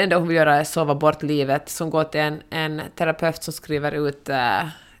 så det enda hon vill göra är sova bort livet, så hon går till en terapeut som skriver ut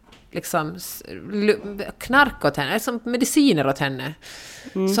liksom knark åt henne, liksom mediciner åt henne.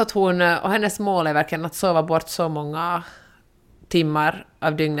 Så att hon, och hennes mål är verkligen att sova bort så många timmar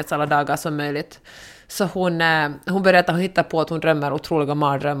av dygnets alla dagar som möjligt. Så hon berättar, hon hittar på att hon drömmer otroliga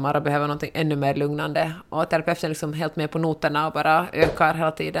mardrömmar och behöver något ännu mer lugnande. Och terapeuten är liksom helt med på noterna och bara ökar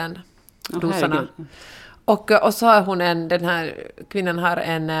hela tiden doserna. Och så har den här kvinnan har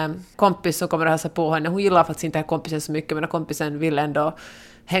en kompis som kommer att hälsa på henne. Hon gillar faktiskt inte den här kompisen så mycket, men kompisen vill ändå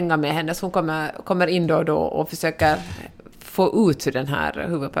hänga med henne. Så hon kommer in då och då och försöker få ut den här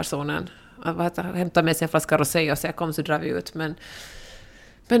huvudpersonen. Hämta med sig en flaska rosé och säga kom så drar vi ut. Men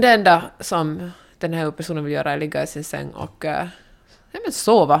det enda som den här personen vill göra är ligga i sin säng och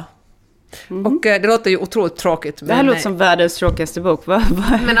sova. Och det låter ju otroligt tråkigt. Det här låter som världens tråkigaste bok.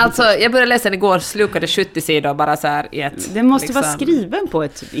 Men alltså, jag började läsa den igår, slukade 70 sidor bara så här i ett... Den måste vara skriven på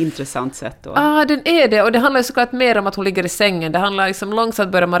ett intressant sätt då. Ja, den är det. Och det handlar ju såklart mer om att hon ligger i sängen. Det handlar liksom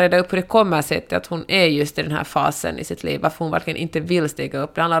långsamt börjar man reda upp hur det kommer sig till att hon är just i den här fasen i sitt liv. Varför hon verkligen inte vill stiga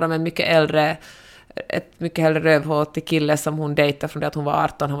upp. Det handlar om ett mycket äldre rövhåtig kille som hon dejtar från det att hon var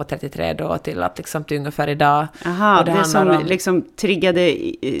 18, han var 33 då, till att liksom till ungefär idag. Aha, och det som om, liksom triggade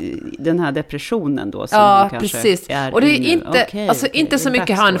den här depressionen då. Som ja, kanske precis. Är och det är inte så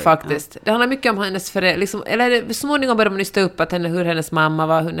mycket han faktiskt. Ja. Det handlar mycket om hennes liksom, eller småningom börjar man nysta upp att hur hennes mamma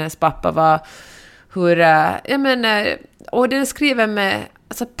var, hur hennes pappa var, och den är skriven med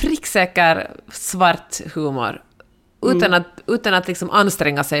alltså pricksäker svart humor. Utan att liksom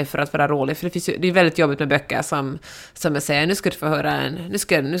anstränga sig för att vara rolig. För det är väldigt jobbigt med böcker som jag säger, nu ska du få höra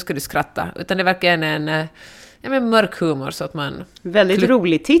nu ska du skratta. Utan det är verkligen en mörk humor så att man... Väldigt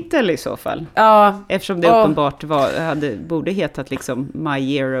rolig titel i så fall. Ja. Eftersom det uppenbart borde hetat liksom My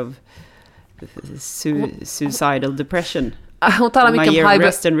Year of Suicidal Depression. Hon talar mycket om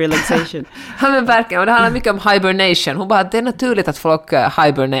rest and relaxation. Ja, men verkligen. Och det handlar mycket om hibernation. Hon bara, det är naturligt att folk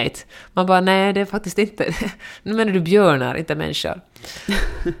hibernate. Man bara, nej, det är faktiskt inte. Nu menar du björnar, inte människor.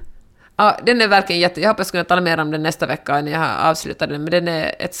 Ja, den är verkligen jag hoppas kunna tala mer om den nästa vecka när jag har avslutat den, men den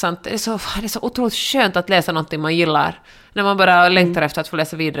är det är så otroligt skönt att läsa någonting man gillar, när man bara längtar efter att få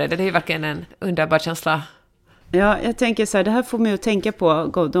läsa vidare. Det är ju verkligen en underbar känsla. Ja, jag tänker så här, det här får mig att tänka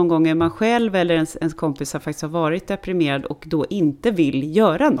på de gånger man själv eller ens kompis faktiskt har varit deprimerad och då inte vill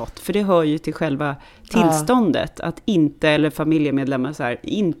göra något. För det hör ju till själva tillståndet, att inte, eller familjemedlemmar så här,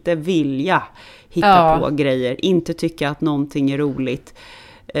 inte vilja hitta på grejer, inte tycka att någonting är roligt.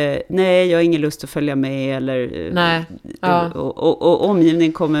 Nej, jag har ingen lust att följa med, eller och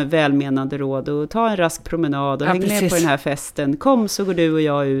omgivningen kommer välmenande råd och ta en rask promenad och häng med på den här festen, kom så går du och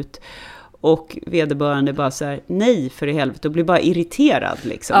jag ut. Och vederbörande bara så här, nej för i helvete, och blir bara irriterad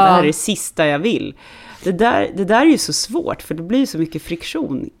liksom. Det här är det sista jag vill. Det där är ju så svårt, för det blir så mycket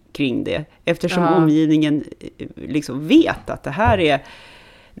friktion kring det, eftersom omgivningen liksom vet att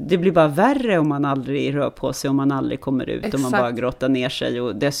det blir bara värre om man aldrig rör på sig, om man aldrig kommer ut. Exakt. Om man bara grottar ner sig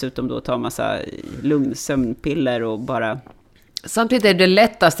och dessutom då tar massa sömnpiller och bara... Samtidigt är det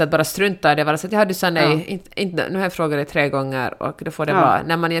lättast att bara strunta i det. Så att jag hade sagt nej, nu har jag frågat det 3 gånger och då får det vara,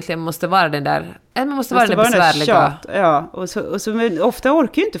 när man egentligen måste vara den där, man måste vara den besvärliga. Och så ofta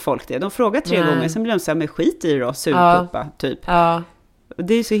orkar ju inte folk det. De frågar 3 gånger, sen blir de så här med skit i det då, surpuppa, typ. Ja. Och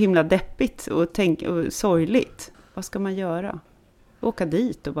det är så himla deppigt och sorgligt. Vad ska man göra? Åka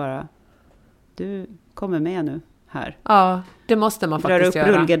dit och bara, du kommer med nu här. Ja, det måste man faktiskt göra.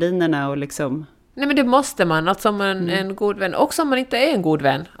 Dra upp rullgardinerna och liksom... Nej, men det måste man, alltså om man är en god vän. Också om man inte är en god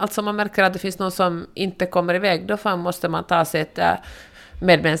vän. Alltså om man märker att det finns någon som inte kommer iväg, då måste man ta sitt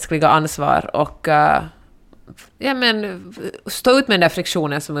medmänskliga ansvar och stå ut med den där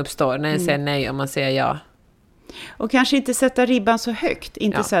friktionen som uppstår när en säger nej och man säger ja. Och kanske inte sätta ribban så högt.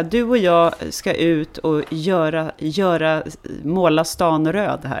 Inte så här, du och jag ska ut och måla stan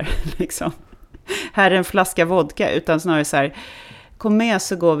röd här. Liksom. Här är en flaska vodka, utan snarare så här, kom med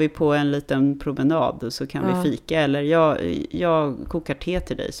så går vi på en liten promenad och så kan vi fika. Eller jag kokar te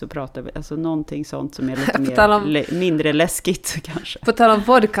till dig så pratar vi. Alltså någonting sånt som är lite mindre läskigt kanske. På tal om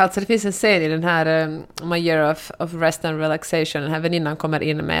vodka, alltså det finns en scen i den här My Year of Rest and Relaxation. Den här väninnan kommer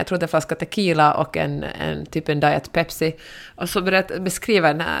in med, jag tror det är en flaska tequila och en Diet Pepsi. Och så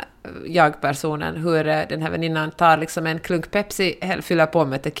beskriver den här jag-personen hur den här väninnan tar liksom en klunk Pepsi, fyller på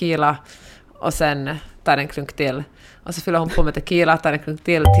med tequila och sen tar en klunk till. Och så fyller hon på med tequila, tar en klunk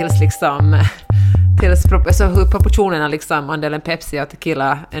till så hur proportionerna liksom, andelen Pepsi och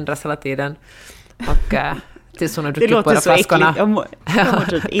tequila ändras hela tiden. Och tills hon har druckit båda flaskorna. Jag mår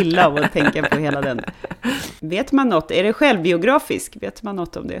typ illa av att tänka på hela den. Vet man något? Är det självbiografisk? Vet man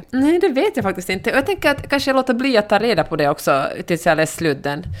något om det? Nej, det vet jag faktiskt inte. Och jag tänker att kanske låta bli att ta reda på det också tills jag läser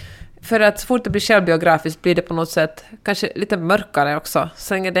slutden. För att så fort det blir självbiografiskt blir det på något sätt kanske lite mörkare också.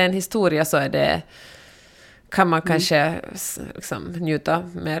 Så länge det är en historia så är det... kan man kanske liksom njuta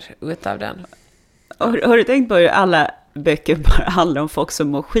mer ut av den. Har du tänkt på hur alla böcker bara handlar om folk som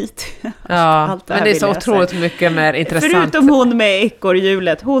mår skit? Ja, men det är så otroligt mycket mer intressant. Förutom hon med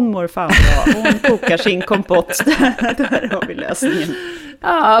ekorrhjulet, hon mår fan bra. Hon kokar sin kompott. Där har vi lösningen.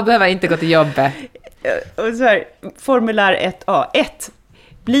 Ja, behöver inte gå till jobbet. Och så här, formulär 1A. 1.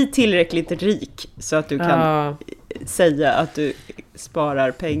 Bli tillräckligt rik så att du kan säga att du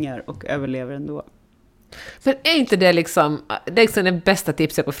sparar pengar och överlever ändå. Men är inte det liksom det bästa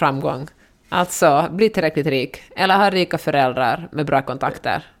tipset på framgång? Alltså, bli tillräckligt rik. Eller ha rika föräldrar med bra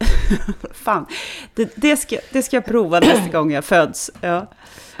kontakter. Fan, det ska jag prova nästa gång jag föds. Ja,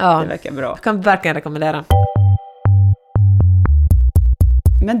 det verkar bra. Jag kan verkligen rekommendera.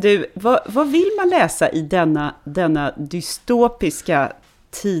 Men du, vad vill man läsa i denna dystopiska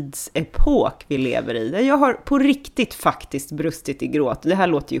tidsepok vi lever i? Jag har på riktigt faktiskt brustit i gråt. Det här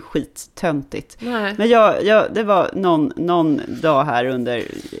låter ju skittöntigt. Nej. Men det var någon dag här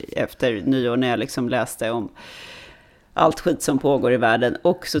efter nyår när jag liksom läste om allt skit som pågår i världen.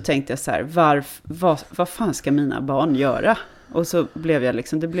 Och så tänkte jag så här, vad fan ska mina barn göra? Och så blev jag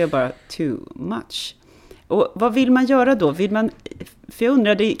liksom, det blev bara too much. Och vad vill man göra då? För jag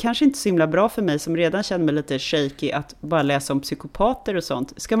undrar, det är kanske inte så himla bra för mig som redan känner mig lite shaky att bara läsa om psykopater och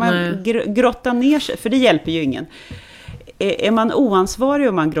sånt. Ska man grotta ner sig? För det hjälper ju ingen. Är man oansvarig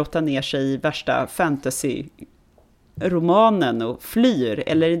om man grottar ner sig i värsta fantasy-romanen och flyr?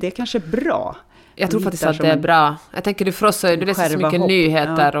 Eller är det kanske bra? Jag tror faktiskt att det är bra. Jag tänker du läser så mycket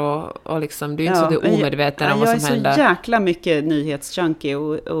nyheter och liksom, du är inte så omedveten om vad som händer. Jag är så jäkla mycket nyhetsjunkie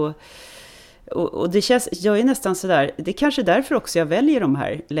och det känns, jag är nästan sådär, det är kanske därför också jag väljer de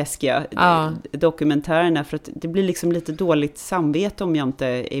här läskiga dokumentärerna, för att det blir liksom lite dåligt samvete om jag inte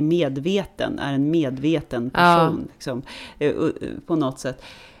är en medveten person liksom, på något sätt.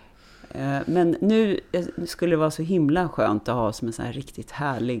 Men nu skulle det vara så himla skönt att ha som en sån här riktigt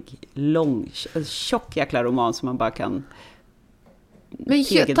härlig, lång, tjock jäkla roman som man bara kan... Men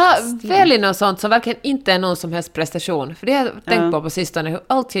välj något sånt som verkligen inte är någon som helst prestation. För det har jag tänkt på sistone, hur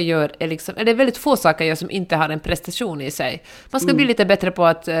allt jag gör är liksom... Det är väldigt få saker jag gör som inte har en prestation i sig. Man ska bli lite bättre på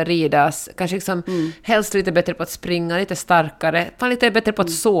att ridas, kanske liksom helst lite bättre på att springa, lite starkare, fan lite bättre på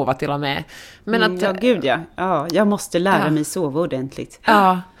att sova till och med. Men att, ja, gud ja. Ja, jag måste lära mig sova ordentligt.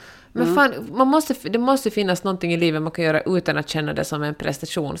 Ja. Men fan, det måste finnas någonting i livet man kan göra utan att känna det som en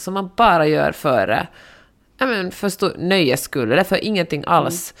prestation som man bara gör för nöjes skull eller för ingenting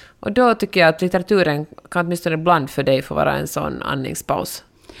alls. Och då tycker jag att litteraturen kan åtminstone ibland för dig få vara en sån andningspaus.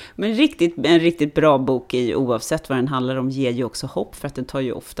 Men en riktigt bra bok oavsett vad den handlar om ger ju också hopp, för att den tar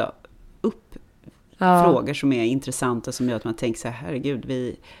ju ofta upp frågor som är intressanta, som gör att man tänker så här, herregud,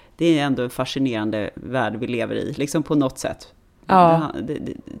 det är ändå en fascinerande värld vi lever i, liksom på något sätt. Ja.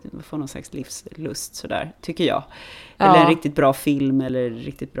 Det får någon slags livslust sådär, tycker jag. Eller en riktigt bra film eller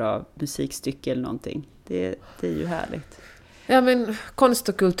riktigt bra musikstycke eller någonting. Det är ju härligt. Ja, men konst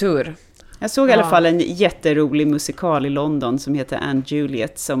och kultur. Jag såg i alla fall en jätterolig musikal i London som heter Anne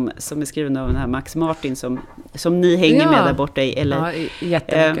Juliet, som är skriven av den här Max Martin som ni hänger med där borta i. Eller,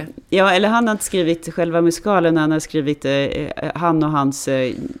 jättemycket. Eller han har inte skrivit själva musikalen, han har skrivit, han och hans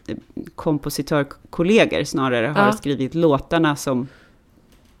kompositörkollegor snarare har skrivit låtarna som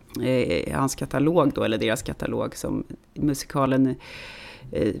hans katalog då, eller deras katalog som musikalen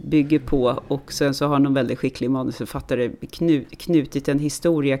bygger på, och sen så har någon väldigt skicklig manusförfattare knutit en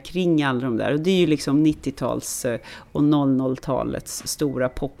historia kring alla de där, och det är ju liksom 90-tals och 00-talets stora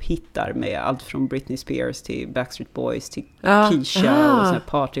pophittar med allt från Britney Spears till Backstreet Boys till Keisha och såna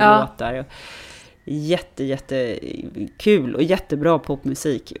partylåtar. Jätte kul och jättebra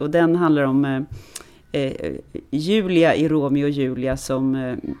popmusik, och den handlar om Julia i Romeo och Julia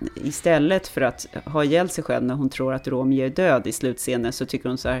som istället för att ha ihjäl sig själv när hon tror att Romeo är död i slutscenen, så tycker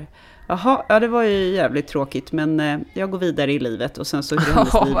hon så här: jaha, ja det var ju jävligt tråkigt, men jag går vidare i livet, och sen så hur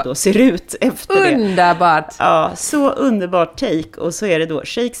hennes liv då ser ut efter det. Underbart! Ja, så underbart take. Och så är det då,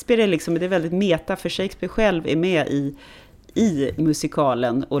 Shakespeare är liksom, det är väldigt meta, för Shakespeare själv är med i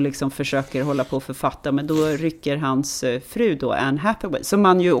musikalen och liksom försöker hålla på och författa, men då rycker hans fru då, Anne Hathaway, som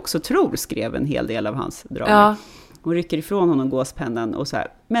man ju också tror skrev en hel del av hans drama. Hon rycker ifrån honom gåspennan och så här: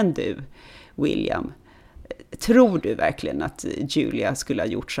 men du, William, tror du verkligen att Julia skulle ha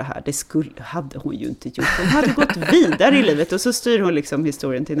gjort så här? Hade hon ju inte gjort. Hon hade gått vidare i livet, och så styr hon liksom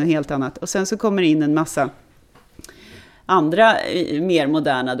historien till något helt annat. Och sen så kommer in en massa andra mer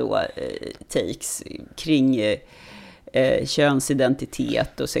moderna då takes kring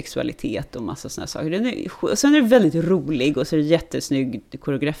könsidentitet och sexualitet och massa såna saker. Och sen är det väldigt rolig, och så är det jättesnygg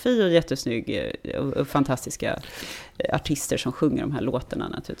koreografi och jättesnygg och fantastiska artister som sjunger de här låtarna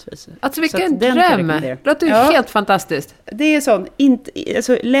naturligtvis. Alltså vilken dröm! Det låter ju helt fantastiskt. Det är sån,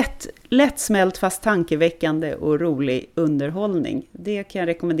 alltså lättsmält fast tankeväckande och rolig underhållning. Det kan jag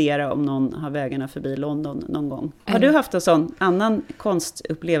rekommendera om någon har vägarna förbi London någon gång. Har du haft en sån annan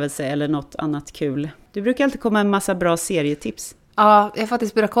konstupplevelse eller något annat kul? Du brukar alltid komma en massa bra serietips. Ja, jag har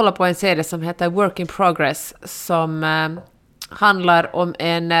faktiskt börjat kolla på en serie som heter Work in Progress, som handlar om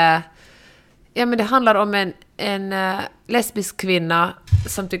en lesbisk kvinna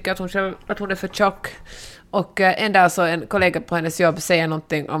som tycker att hon är för tjock. Och en dag så en kollega på hennes jobb säger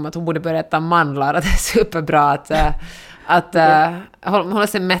någonting om att hon borde börja äta mandlar. Att det är superbra att hålla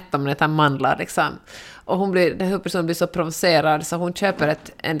sig mätt om hon äter mandlar liksom. Och den här personen blir så provocerad så hon köper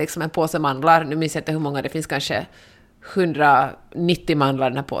en påse mandlar. Nu minns jag inte hur många, det finns kanske 190 mandlar i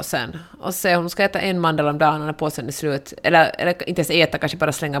den här påsen. Och så hon ska äta en mandel om dagen när påsen är slut. Eller inte ens äta, kanske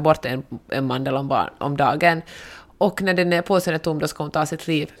bara slänga bort en mandel om dagen. Och när den här påsen är tom, då ska hon ta sitt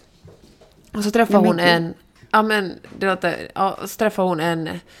liv. Och så träffar hon en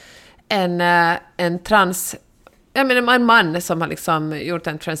man som har liksom gjort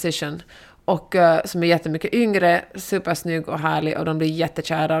en transition. Och som är jättemycket yngre, supersnygg och härlig, och de blir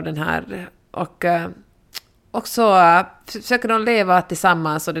jättekära av den här. Och så försöker de leva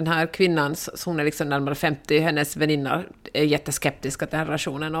tillsammans, och den här kvinnan, som är liksom närmare 50, hennes väninna är jätteskeptiska till den här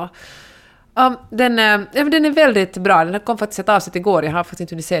relationen. Och den är väldigt bra. Den kom faktiskt ett avsnitt igår, jag har faktiskt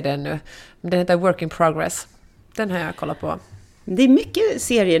inte hunnit se den ännu. Den heter Work in Progress. Den har jag kollat på. Det är mycket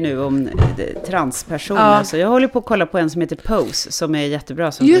serier nu om transpersoner. Så jag håller på att kolla på en som heter Pose, som är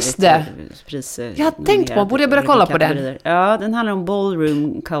jättebra. Som just det. Jag har tänkt på, borde jag börja kolla på den? Ja, den handlar om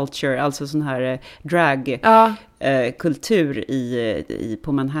ballroom culture, alltså sån här drag. kultur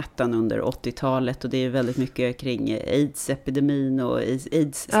på Manhattan under 80-talet, och det är väldigt mycket kring AIDS-epidemin och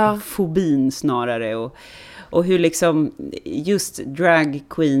AIDS-fobin snarare, och hur liksom just drag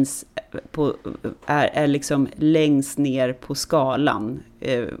queens är liksom längst ner på skalan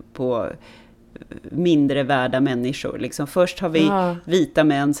på mindre värda människor. Liksom först har vi vita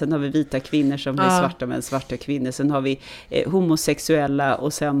män, sen har vi vita kvinnor, som blir svarta män, svarta kvinnor, sen har vi homosexuella,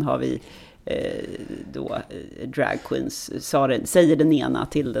 och sen har vi drag queens, säger den ena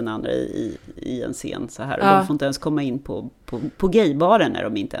till den andra i en scen så här, och de får inte ens komma in på gaybaren när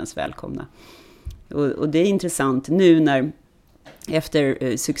de inte ens välkomna. Och det är intressant nu när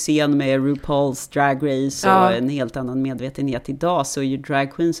efter succén med RuPaul's Drag Race och en helt annan medvetenhet idag, så är ju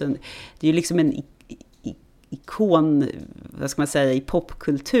drag queens det är ju liksom en ikon, vad ska man säga, i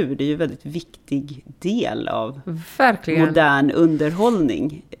popkultur. Det är ju en väldigt viktig del av modern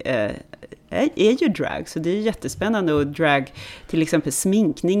underhållning. Är ju drag, så det är jättespännande, och drag, till exempel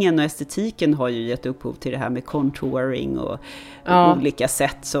sminkningen och estetiken har ju gett upphov till det här med contouring och olika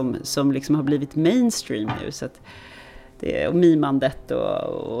sätt som liksom har blivit mainstream nu, så att och mimandet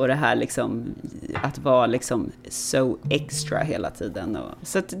och det här liksom, att vara liksom so extra hela tiden,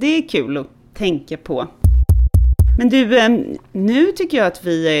 så att det är kul att tänka på. Men du, nu tycker jag att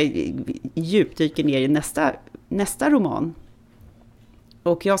vi djupdyker ner i nästa roman.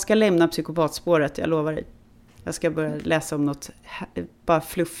 Och jag ska lämna psykopatspåret, jag lovar dig. Jag ska börja läsa om något, bara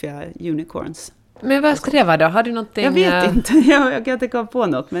fluffiga unicorns. Men vad ska det vara då? Har du någonting? Jag vet inte, jag kan inte komma på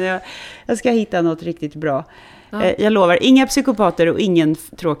något, men jag ska hitta något riktigt bra. Jag lovar, inga psykopater och ingen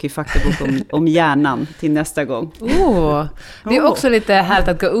tråkig faktabok om hjärnan till nästa gång. Det är också lite härligt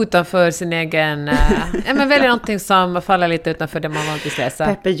att gå utanför sin egen... men välja någonting som faller lite utanför det man vanligtvis läser.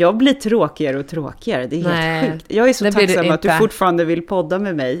 Peppe, jag blir tråkigare och tråkigare. Det är helt sjukt. Jag är så tacksam att du fortfarande vill podda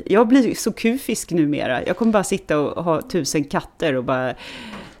med mig. Jag blir så kufisk numera. Jag kommer bara sitta och ha 1000 katter och bara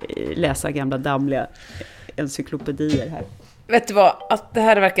läsa gamla damliga encyklopedier här. Vet du vad? Att det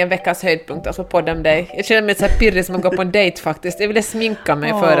här är verkligen veckans höjdpunkt, alltså podda med dig. Jag känner mig så här pirrig som att gå på en dejt faktiskt. Jag ville sminka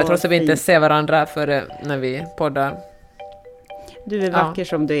mig före, trots att vi inte ser varandra före när vi poddar. Du är vacker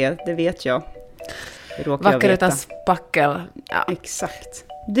som du är, det vet jag. Vacker utan spackel. Ja. Exakt.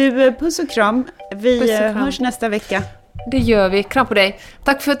 Du, puss och kram. Vi hörs nästa vecka. Det gör vi. Kram på dig.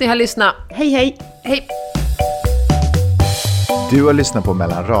 Tack för att ni har lyssnat. Hej, hej. Hej. Du har lyssnat på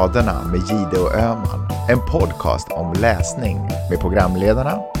Mellan raderna med Gide och Öhman. En podcast om läsning med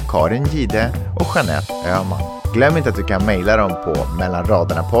programledarna Karin Gide och Jeanette Öhman. Glöm inte att du kan mejla dem på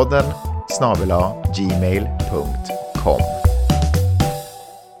mellanraderna-podden@gmail.com.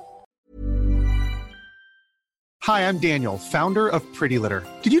 Hi, I'm Daniel, founder of Pretty Litter.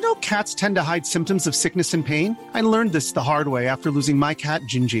 Did you know cats tend to hide symptoms of sickness and pain? I learned this the hard way after losing my cat,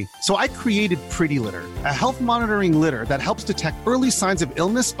 Gingy. So I created Pretty Litter, a health monitoring litter that helps detect early signs of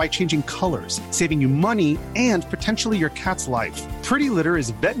illness by changing colors, saving you money and potentially your cat's life. Pretty Litter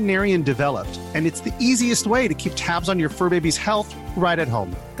is veterinarian developed, and it's the easiest way to keep tabs on your fur baby's health right at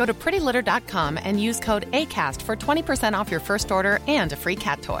home. Go to prettylitter.com and use code ACAST for 20% off your first order and a free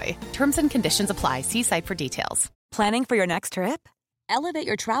cat toy. Terms and conditions apply. See site for details. Planning for your next trip? Elevate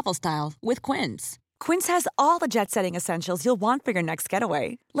your travel style with Quince. Quince has all the jet-setting essentials you'll want for your next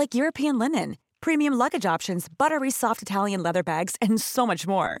getaway, like European linen, premium luggage options, buttery soft Italian leather bags, and so much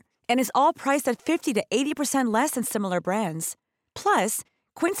more. And is all priced at 50 to 80% less than similar brands. Plus,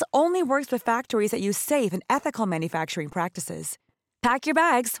 Quince only works with factories that use safe and ethical manufacturing practices. Pack your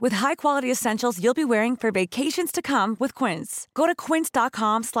bags with high-quality essentials you'll be wearing for vacations to come with Quince. Go to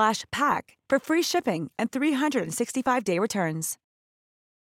quince.com/pack for free shipping and 365-day returns.